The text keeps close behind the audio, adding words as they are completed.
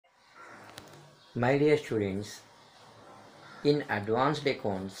My dear students, in advanced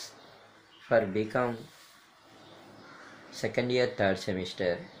accounts for bcom second year third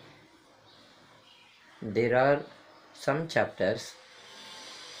semester, there are some chapters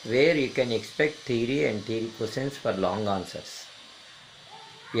where you can expect theory and theory questions for long answers.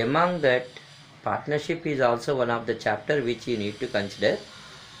 Among that, partnership is also one of the chapter which you need to consider.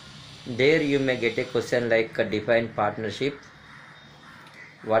 There you may get a question like define partnership.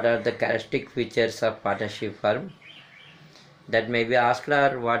 What are the characteristic features of partnership firm? That may be asked,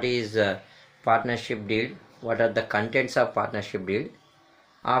 or what is partnership deal? What are the contents of partnership deal?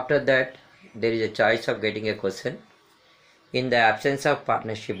 After that, there is a choice of getting a question. In the absence of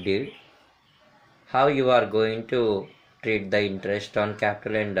partnership deal, how you are going to treat the interest on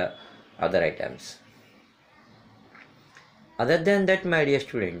capital and other items. Other than that, my dear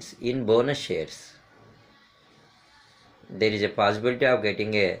students, in bonus shares, there is a possibility of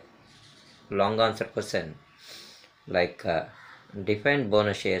getting a long answer question like define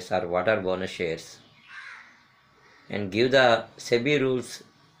bonus shares or what are bonus shares, and give the SEBI rules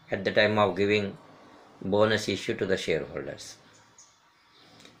at the time of giving bonus issue to the shareholders.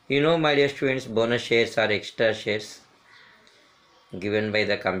 You know, my dear students, bonus shares are extra shares given by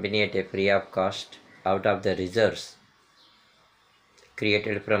the company at a free of cost out of the reserves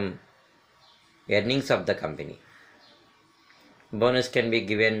created from earnings of the company. Bonus can be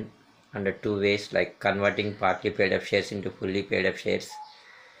given under two ways, like converting partly paid up shares into fully paid up shares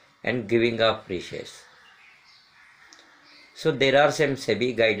and giving of free shares. So there are some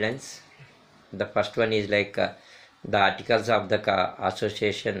SEBI guidelines. The first one is like the articles of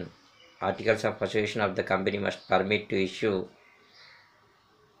association of the company must permit to issue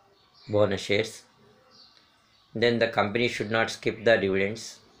bonus shares. Then the company should not skip the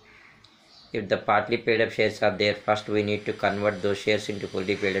dividends. If the partly paid up shares are there, first we need to convert those shares into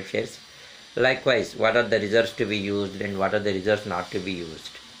fully paid up shares. Likewise, what are the reserves to be used and what are the reserves not to be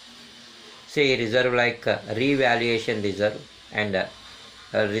used? Say a reserve like revaluation reserve and a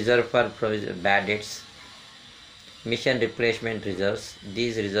reserve for bad debts, mission replacement reserves.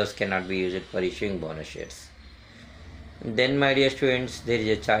 These reserves cannot be used for issuing bonus shares. Then, my dear students, there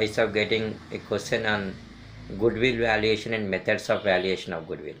is a choice of getting a question on goodwill valuation and methods of valuation of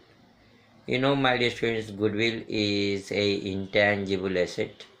goodwill. You know, my dear students, goodwill is a intangible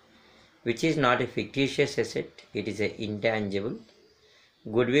asset which is not a fictitious asset. It is a intangible.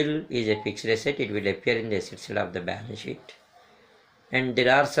 Goodwill is a fixed asset. It will appear in the asset side of the balance sheet. And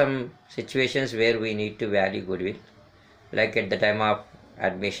there are some situations where we need to value goodwill, like at the time of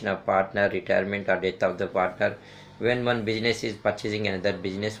admission of partner, retirement or death of the partner. When one business is purchasing another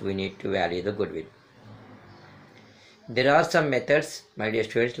business, we need to value the goodwill. There are some methods, my dear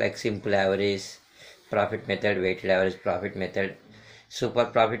students, like simple average profit method, weighted average profit method, super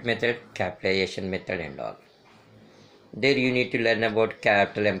profit method, capitalization method and all. There you need to learn about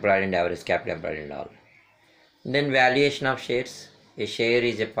capital employed and average capital employed and all. Then valuation of shares. A share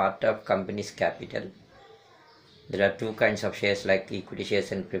is a part of company's capital. There are two kinds of shares like equity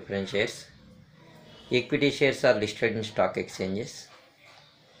shares and preference shares. Equity shares are listed in stock exchanges.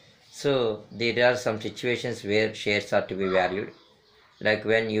 So there are some situations where shares are to be valued. Like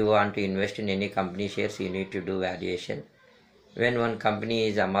when you want to invest in any company shares, you need to do valuation. When one company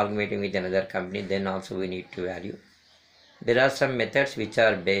is amalgamating with another company, then also we need to value. There are some methods which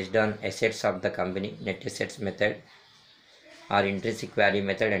are based on assets of the company, net assets method or intrinsic value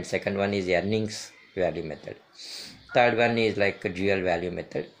method, and second one is earnings value method. Third one is like a dual value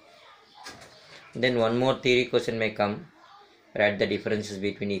method. Then one more theory question may come. Write the differences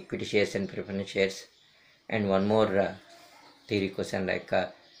between equity shares and preference shares, and one more theory question like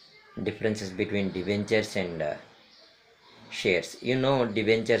differences between debentures and shares. You know,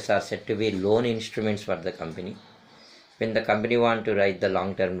 debentures are said to be loan instruments for the company. When the company wants to write the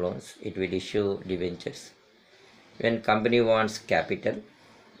long-term loans, it will issue debentures. When company wants capital,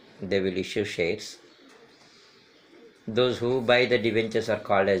 they will issue shares. Those who buy the debentures are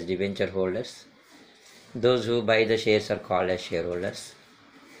called as debenture holders. Those who buy the shares are called as shareholders.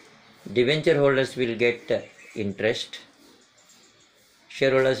 Debenture holders will get interest.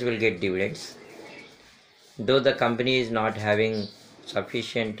 Shareholders will get dividends. Though the company is not having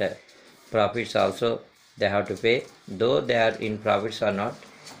sufficient profits also, they have to pay. Though they are in profits or not,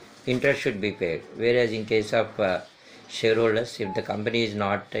 interest should be paid. Whereas in case of shareholders, if the company is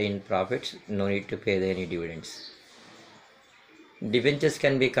not in profits, no need to pay any dividends. Debentures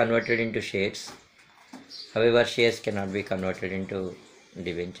can be converted into shares. However, shares cannot be converted into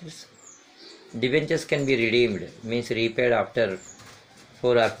debentures. Debentures can be redeemed, means repaid after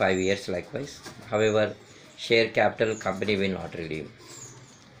 4 or 5 years likewise. However, share capital company will not redeem.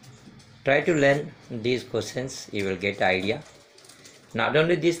 Try to learn these questions, you will get idea. Not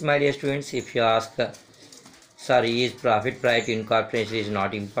only this, my dear students, if you ask, sorry, is profit prior to incorporation is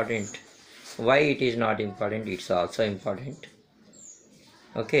not important. Why it is not important? It's also important.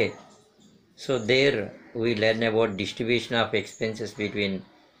 Okay, so there we learn about distribution of expenses between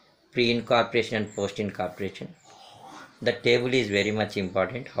pre-incorporation and post-incorporation. The table is very much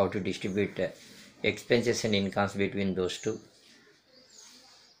important, how to distribute expenses and incomes between those two.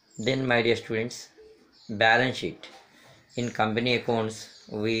 Then, my dear students, balance sheet. In company accounts,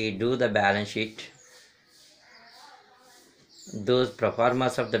 we do the balance sheet. Those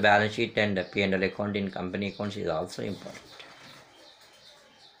proformas of the balance sheet and P&L account in company accounts is also important.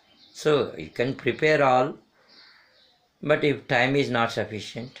 So you can prepare all, but if time is not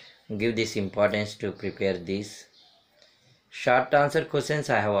sufficient, give this importance to prepare these. Short answer questions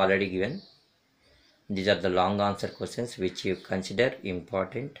I have already given. These are the long answer questions which you consider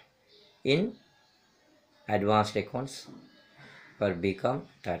important in advanced accounts for bcom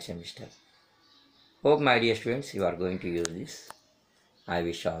third semester. Hope, my dear students, you are going to use this. I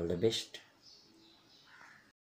wish all the best.